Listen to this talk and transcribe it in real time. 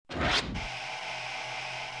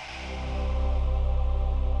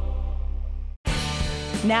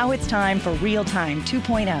Now it's time for Real Time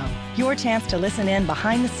 2.0, your chance to listen in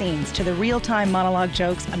behind the scenes to the real-time monologue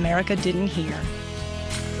jokes America didn't hear.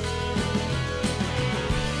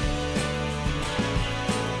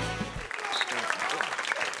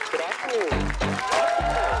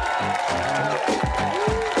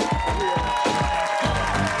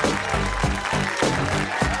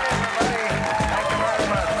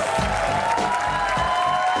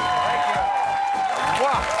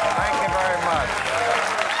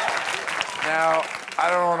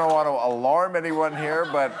 Anyone here,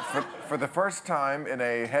 but for the first time in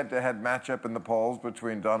a head-to-head matchup in the polls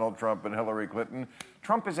between Donald Trump and Hillary Clinton,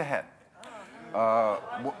 Trump is ahead.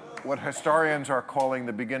 What historians are calling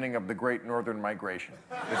the beginning of the Great Northern Migration.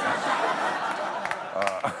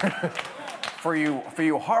 For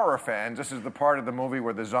you horror fans, this is the part of the movie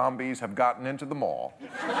where the zombies have gotten into the mall.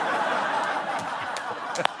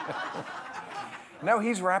 No,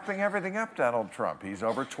 he's wrapping everything up, Donald Trump. He's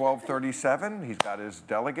over 1237. He's got his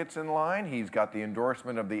delegates in line. He's got the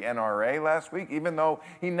endorsement of the NRA last week, even though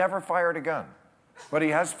he never fired a gun. But he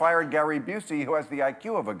has fired Gary Busey, who has the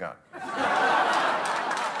IQ of a gun.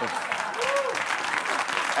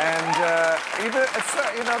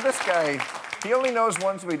 This guy, he only knows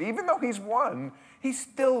one speed. Even though he's won, he's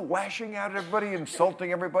still lashing out at everybody,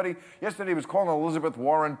 insulting everybody. Yesterday he was calling Elizabeth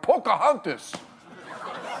Warren Pocahontas.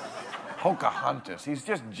 Pocahontas. He's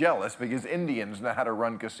just jealous because Indians know how to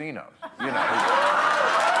run casinos. You know.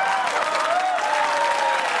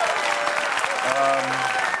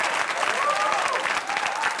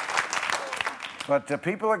 But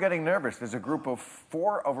people are getting nervous. There's a group of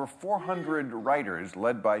over 400 writers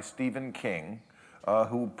led by Stephen King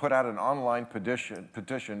who put out an online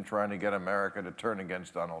petition trying to get America to turn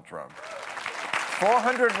against Donald Trump.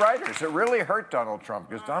 400 writers. It really hurt Donald Trump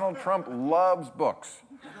because Donald Trump loves books.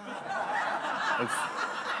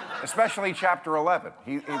 Especially Chapter 11.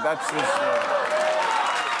 That's his.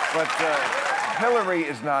 But Hillary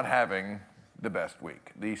is not having the best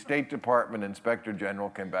week. The State Department Inspector General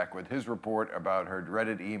came back with his report about her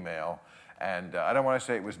dreaded email, and I don't want to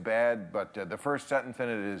say it was bad, but the first sentence in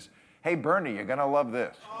it is, "Hey Bernie, you're gonna love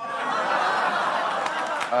this."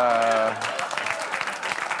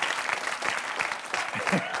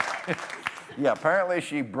 Yeah, apparently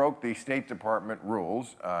she broke the State Department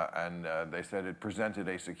rules, and they said it presented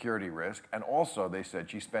a security risk. And also, they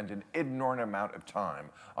said she spent an inordinate amount of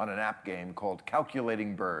time on an app game called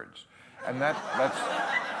Calculating Birds. And that's...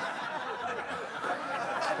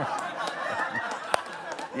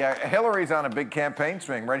 Yeah, Hillary's on a big campaign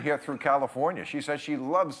swing right here through California. She says she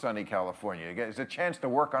loves sunny California. It's a chance to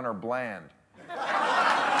work on her bland.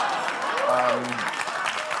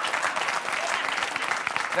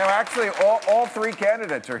 Now, actually, all three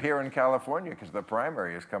candidates are here in California because the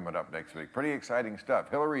primary is coming up next week. Pretty exciting stuff.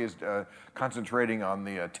 Hillary is concentrating on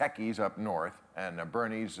the techies up north, and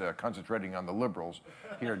Bernie's concentrating on the liberals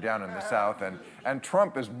here down in the south, and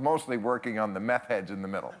Trump is mostly working on the meth heads in the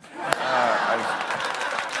middle.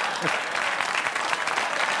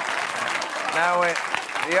 Now,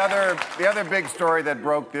 the other big story that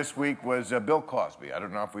broke this week was Bill Cosby. I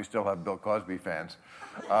don't know if we still have Bill Cosby fans.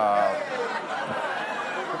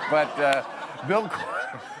 But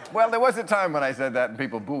well, there was a time when I said that and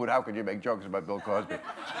people booed. How could you make jokes about Bill Cosby?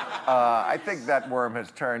 I think that worm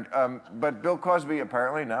has turned. But Bill Cosby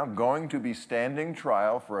apparently now going to be standing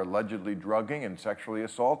trial for allegedly drugging and sexually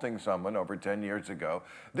assaulting someone over 10 years ago.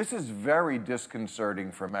 This is very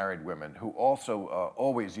disconcerting for married women who also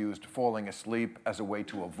always used falling asleep as a way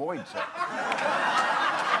to avoid sex.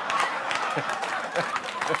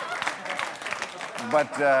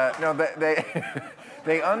 But no,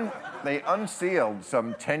 they unsealed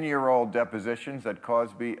some 10-year-old depositions that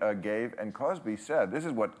Cosby gave, and Cosby said, this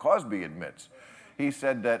is what Cosby admits. He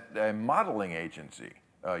said that a modeling agency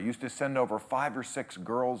used to send over 5 or 6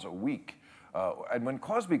 girls a week. And when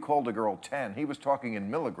Cosby called a girl 10, he was talking in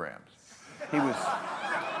milligrams. He was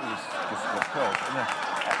just pills.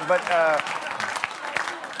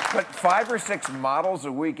 But 5 or 6 models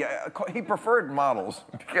a week, he preferred models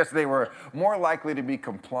because they were more likely to be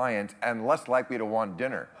compliant and less likely to want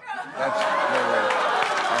dinner.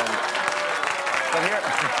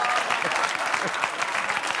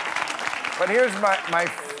 But here's my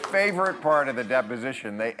favorite part of the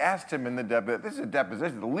deposition. They asked him in the deposition, this is a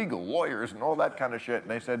deposition, the legal lawyers and all that kind of shit,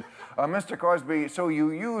 and they said, Mr. Cosby, so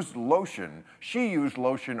you used lotion, she used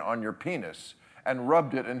lotion on your penis and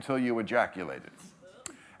rubbed it until you ejaculated.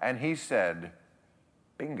 And he said,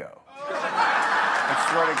 bingo. I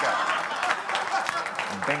swear to God.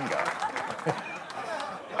 Bingo.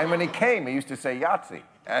 And when he came, he used to say Yahtzee.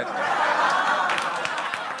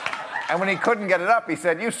 And when he couldn't get it up, he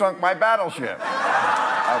said, you sunk my battleship.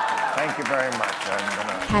 Thank you very much.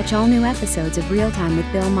 Catch all new episodes of Real Time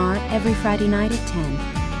with Bill Maher every Friday night at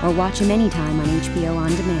 10, or watch him anytime on HBO On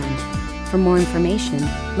Demand. For more information,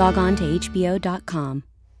 log on to HBO.com.